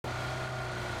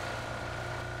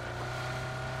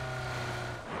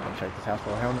check this house for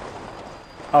a helmet.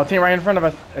 Oh, team right in front of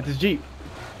us at this Jeep.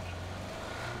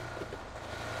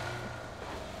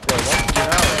 Bro, why don't you get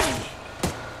out?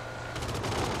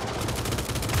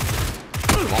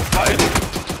 Come on, fight.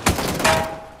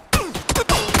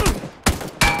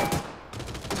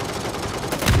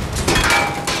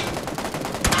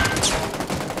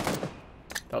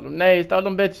 Throw them nades, throw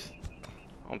them bitches.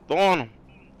 I'm throwing them.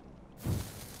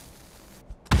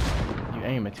 You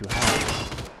aiming too high.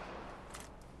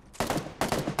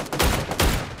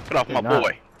 Get off my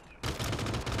boy.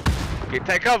 Get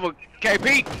take cover,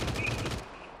 KP.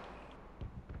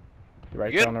 You're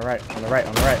right there on the right, on the right,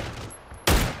 on the right.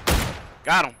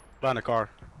 Got him. Behind the car.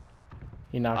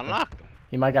 He knocked I him. knocked him.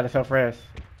 He might got a self-res.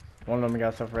 One of them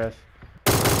got self-res.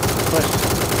 Push.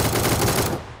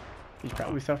 He's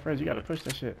probably self-res. You gotta push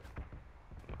that shit.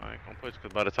 I ain't gonna push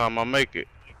because by the time I make it,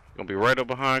 gonna be right up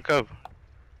behind cover.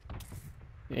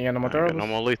 You ain't got no more I ain't got throwables? no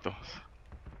more lethals.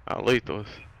 Lethals.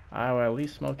 I will at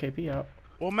least smoke KP out.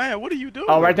 Well, man, what are you doing?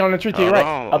 Oh, right there on the tree to your right.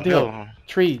 Up the hill.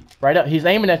 Tree. Right up. He's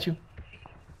aiming at you.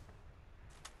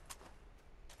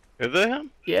 Is that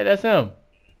him? Yeah, that's him.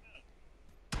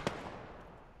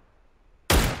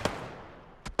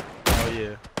 Oh,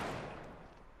 yeah.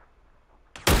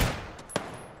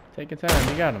 Take your time.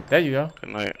 You got him. There you go.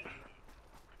 Good night.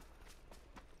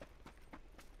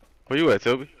 Where you at,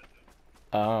 Toby?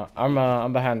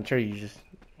 I'm behind the tree. You just,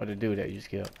 or the dude that you just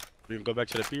killed. We can go back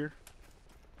to the pier?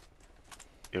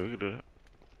 Yeah, we can do that.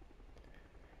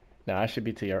 No, I should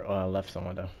be to your left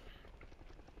somewhere though.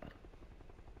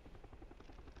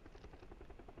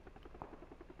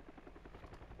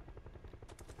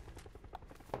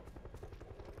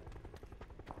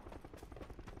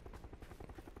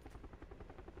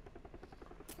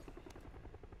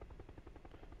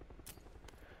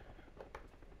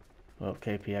 Well,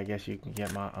 KP, I guess you can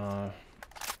get my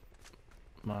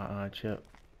chip.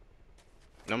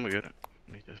 I'm gonna get it.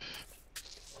 Let me just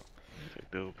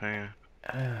take the pan.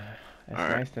 It's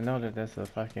nice to know that there's a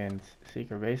fucking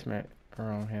secret basement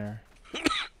room here.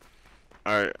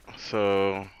 Alright,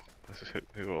 so let's just hit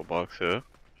a box here. Alright,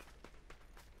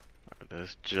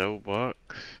 there's Joe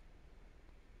box.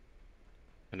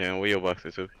 And then where your box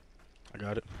is, Toby? I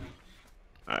got it.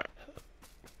 Alright.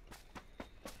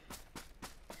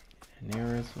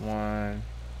 Nearest one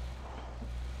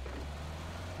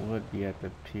would be at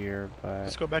the pier, but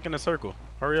Let's go back in the circle.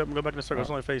 Hurry up and go back in the circle. It's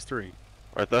only phase 3.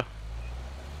 Right there?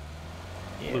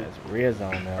 yeah, it's red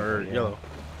zone now. Or but yeah. yellow.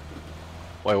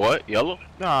 Wait, what? Yellow?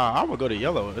 Nah, I'm gonna go to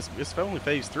yellow. It's only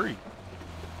phase 3.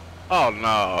 Oh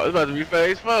no, it's about to be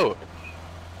phase 4.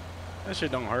 That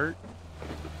shit don't hurt.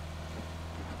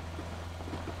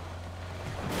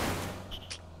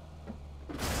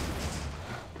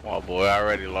 My boy, I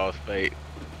already lost faith.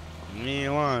 You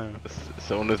ain't lying. As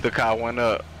soon as the car went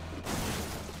up.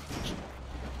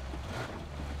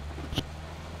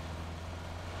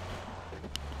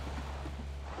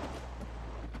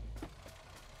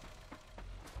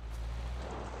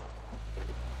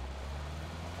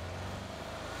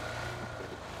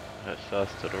 That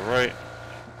shots to the right.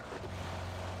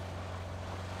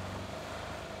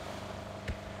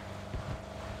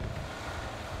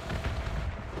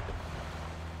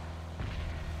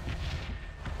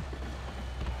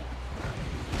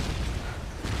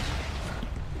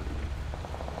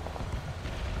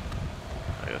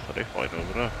 I guess how they fighting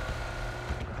over there.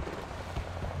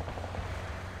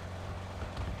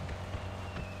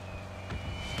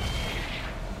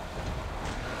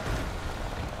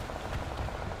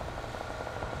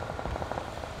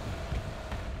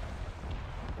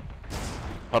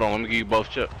 Hold on, let me give you both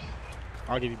chips.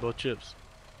 I'll give you both chips.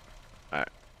 Alright.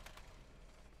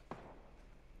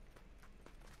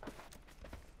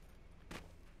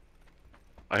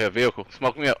 I hear a vehicle.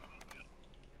 Smoke me up.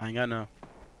 I ain't got no.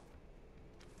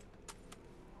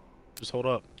 Just hold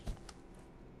up.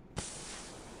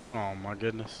 Oh my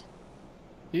goodness.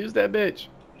 Use that bitch.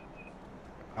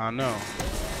 I know.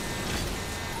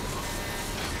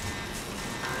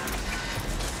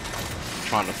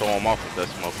 Trying to throw him off with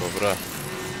that smoke over there.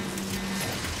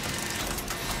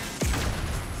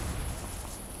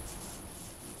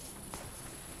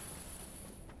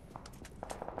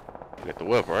 You get the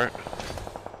whip, right?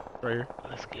 Right here.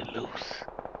 Let's get loose.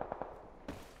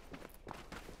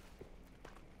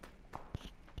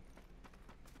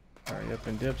 Hurry up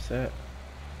and dip set.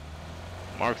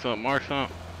 Marks up, marks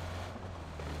up.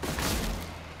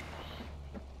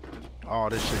 Oh,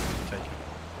 this shit can be taken.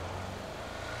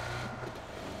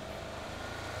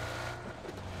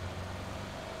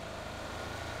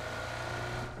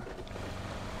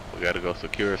 We gotta go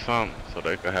secure something so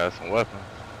they can have some weapons.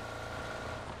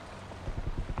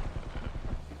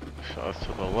 Shots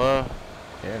to the left.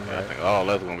 Yeah, Yeah, I right. think all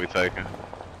that's gonna be taken.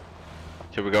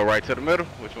 Should we go right to the middle?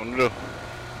 Which one to do?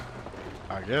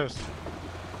 I guess.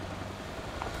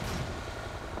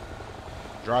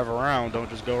 Drive around, don't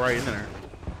just go right in there.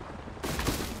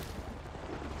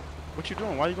 What you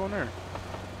doing? Why you going there?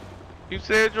 You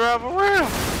said drive around.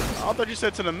 I thought you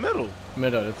said to the middle.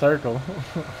 Middle of the circle.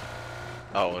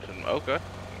 Oh, it's okay.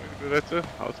 We can do that too.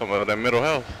 I was talking about that middle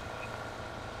house.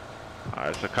 Alright,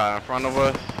 it's a car in front of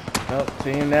us. Nope,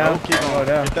 team now. No, keep Go going.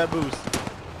 down. Get that boost.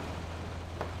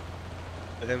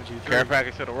 The MG3. Care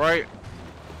package to the right.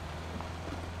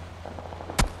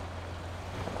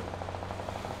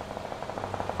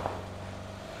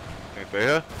 Think they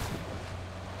here?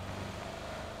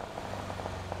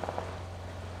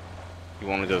 You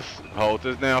wanna just hold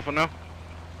this down for now?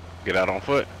 Get out on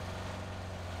foot.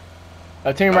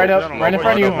 A team Oh, right I up, don't know right in what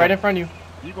front of you, you're right in front of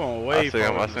you. You going way I see him,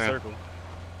 far I in see the him. circle.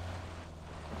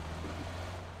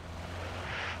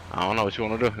 I don't know what you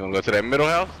wanna do. You wanna go to that middle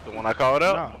house? The one I called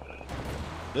out? Nah.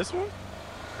 This one?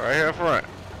 Right here in front.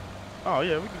 Oh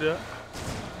yeah, we can do that.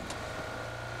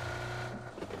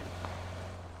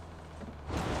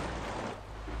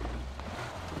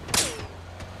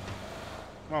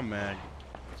 My man,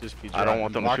 just be. I don't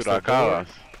want them to blocks shoot our the door. cars.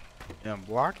 And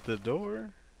block the door.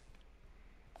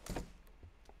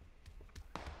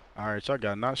 All right, y'all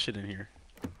got not shit in here.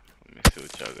 Let me see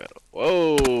what y'all got.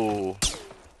 Whoa!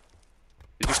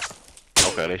 Did you...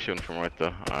 Okay, they shooting from right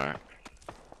there. Alright.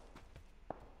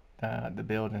 The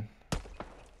building.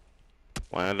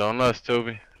 Land on us,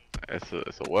 Toby. It's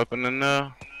a weapon in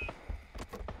there.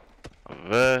 A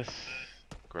vest.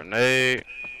 Grenade.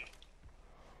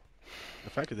 The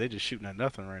fact that they just shooting at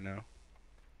nothing right now.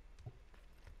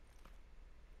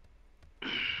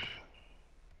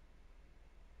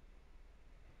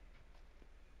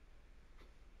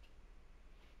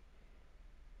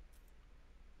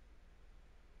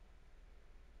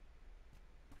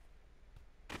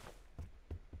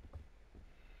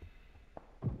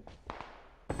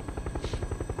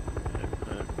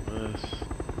 Vest.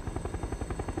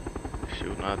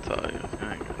 Shooting our tires.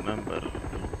 I ain't got nothing better to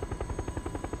do.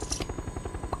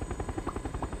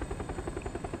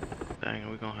 Dang,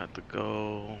 we gonna have to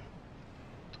go.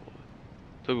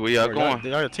 Toby, where y'all going?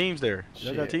 Y'all got teams there.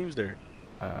 Y'all got Shit. teams there.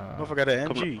 Uh, Motherfucker got an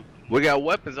Come MG. We got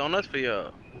weapons on us for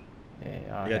y'all.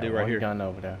 yeah, Yeah, dude, right here. Gun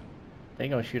over there. They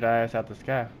gonna shoot our ass out the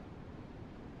sky.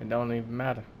 It don't even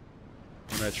matter.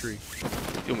 On that tree.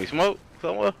 You want me smoke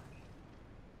somewhere?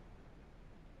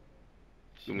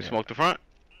 You want me Shit. smoke the front?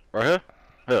 Right here?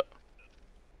 Here.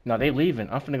 No, they leaving.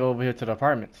 I'm finna go over here to the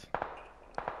apartments.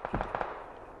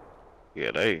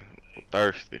 Yeah, they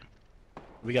thirsty.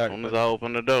 We As got soon as I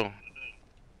open the door.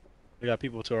 we got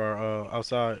people to our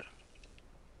outside.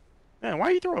 Man,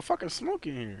 why you throw a fucking smoke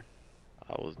in here,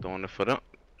 I was doing it for them.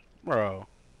 bro?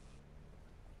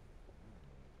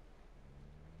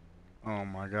 Oh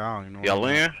my god, I don't even know. Y'all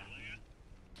in?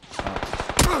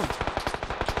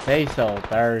 They so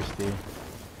thirsty.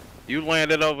 You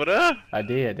landed over there? I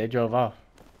did. They drove off.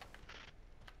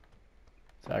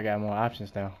 So I got more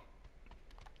options now.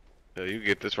 Yeah, you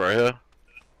get this right here.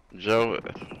 Joe.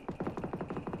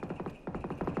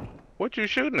 What you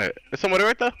shooting at? Is somebody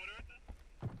right there?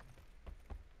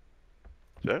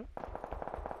 Joe?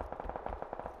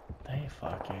 They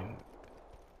fucking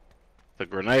The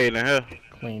grenade in here.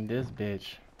 cleaned this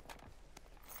bitch.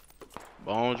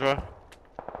 Bone dry.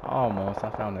 Almost. I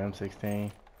found the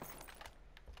M16.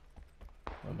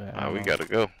 Alright, we gotta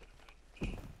go.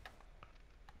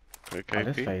 Oh,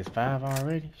 this phase 5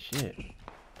 already? Shit.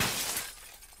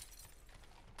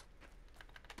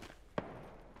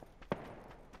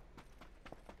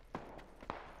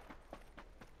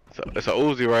 So it's a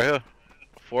Uzi right here.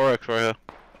 4X right here.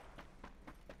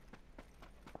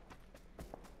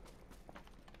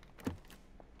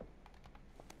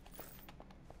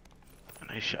 And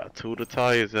they shot 2 of the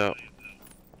tires out.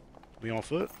 We on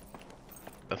foot?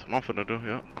 That's what I'm finna do,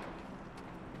 yeah.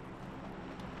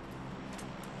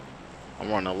 I'm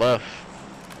running left.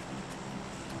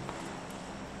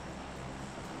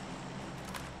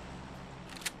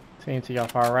 Team to your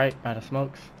far right by the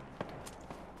smokes.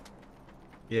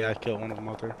 Yeah, I killed one of them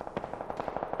out there.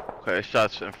 Okay,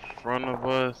 shots in front of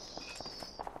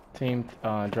us. Team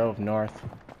drove north.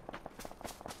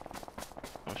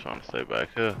 I'm trying to stay back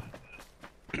here.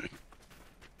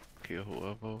 Kill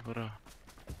whoever over there.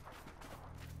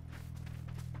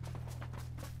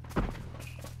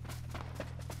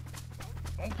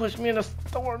 Don't push me in the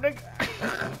storm,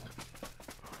 nigga.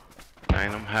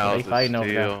 Dang, them houses fighting over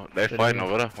still. there. They fighting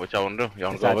over there. What y'all wanna do? Y'all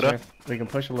wanna It's go our over there? chance. We can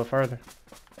push a little further.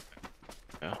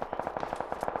 Yeah.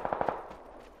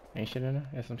 Ain't shit in there?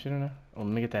 There's some shit in there? Oh, let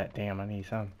me get that. Damn, I need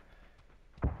some.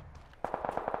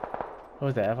 What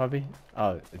was that, FYB?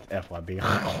 Oh, it's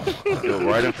FYB. Yo,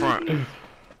 right in front.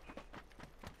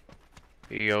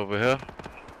 He over here.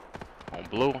 On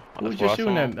blue. Who was That's where just I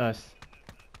shooting saw at him. us?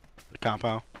 The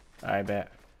compound. Alright,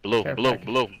 bet. Blue, Care blue, package.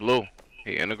 blue, blue.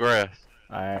 He in the grass.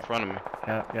 In Alright. front of me.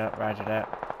 Yep, roger that.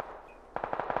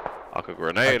 Like a Our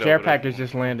grenade care over there. package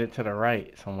just landed to the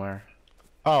right somewhere.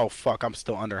 Oh fuck! I'm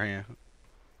still underhand.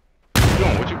 What you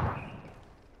doing? What you?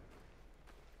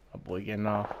 A boy getting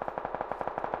off.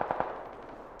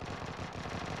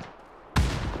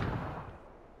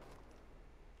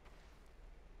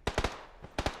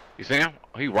 You see him?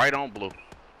 He right on blue.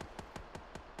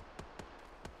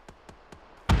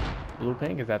 Blue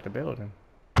pink is at the building.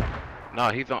 No,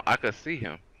 he's on. I could see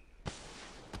him.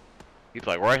 He's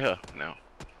like right here now.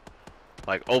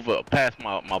 Like over past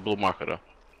my blue marker though.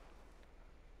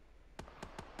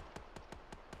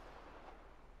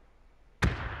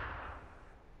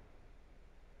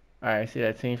 Alright, see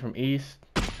that team from east?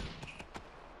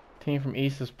 Team from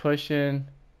east is pushing.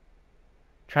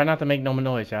 Try not to make no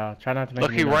noise, y'all. Try not to make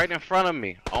Look, no he noise. right in front of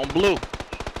me on blue.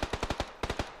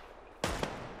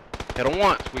 Hit him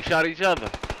once. We shot each other.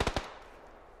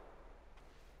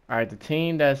 Alright, the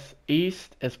team that's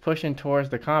east is pushing towards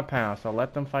the compound, so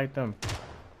let them fight them.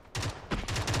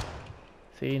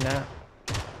 See now?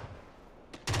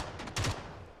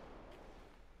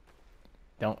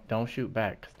 Don't shoot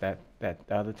back, cause that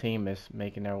the other team is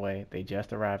making their way. They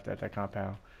just arrived at their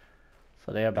compound,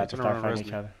 so they're about to turn start around, fighting rest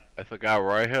each me. other. That's a guy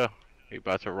right here. He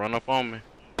about to run up on me.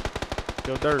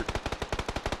 Yo, dirt.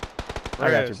 I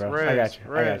got you, bro. I got you.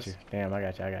 I got Res. you. Damn, I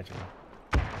got you. I got you.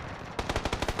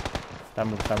 Stop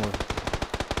moving. Stop moving.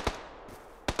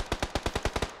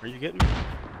 Are you getting me?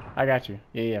 I got you.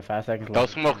 Yeah. 5 seconds Throw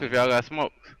left. smoke if y'all got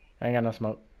smoke. I ain't got no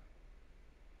smoke.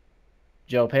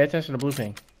 Joe, pay attention to blue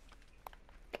ping.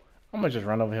 I'm gonna just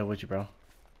run over here with you, bro.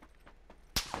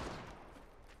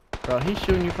 Bro, he's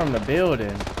shooting you from the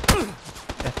building.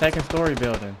 That second story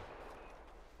building.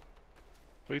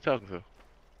 Who you talking to?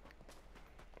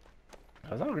 I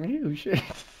was talking to you, shit.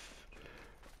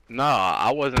 Nah, I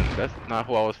wasn't. That's not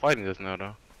who I was fighting just now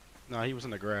though. No, he was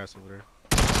in the grass over there.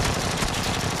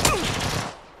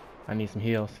 I need some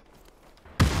heals.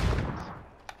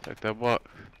 Check that box.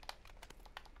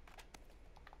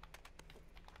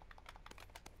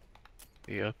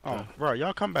 Yep. Oh, bro,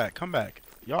 y'all come back. Come back.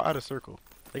 Y'all out of circle.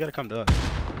 They gotta come to us.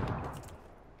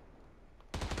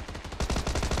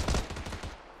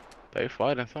 They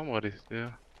fighting somebody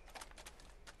still.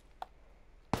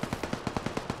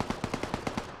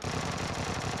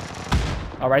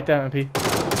 Oh, right there, MP.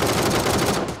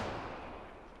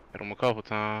 Hit him a couple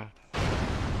times.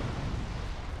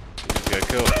 He just got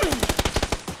killed.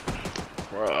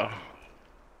 Bruh.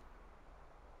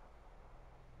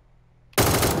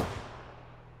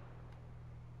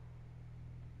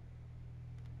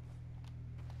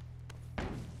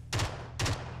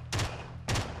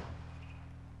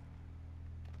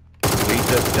 He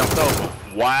just jumped over.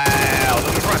 Wow.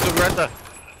 Look at front, right there.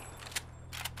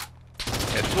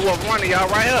 There's 2 of them running, y'all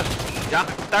right here. Y'all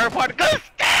third party guns.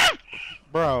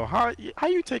 Bro, how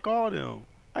you take all of them?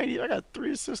 I got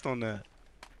 3 assists on that.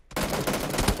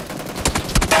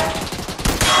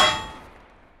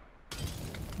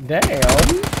 Damn.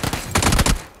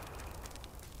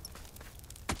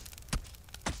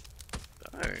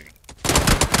 Dang.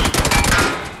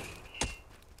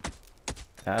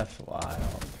 That's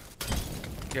wild.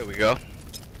 Here we go.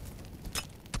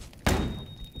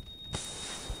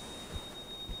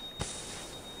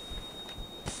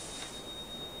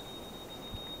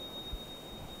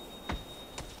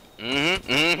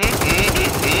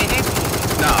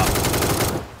 No.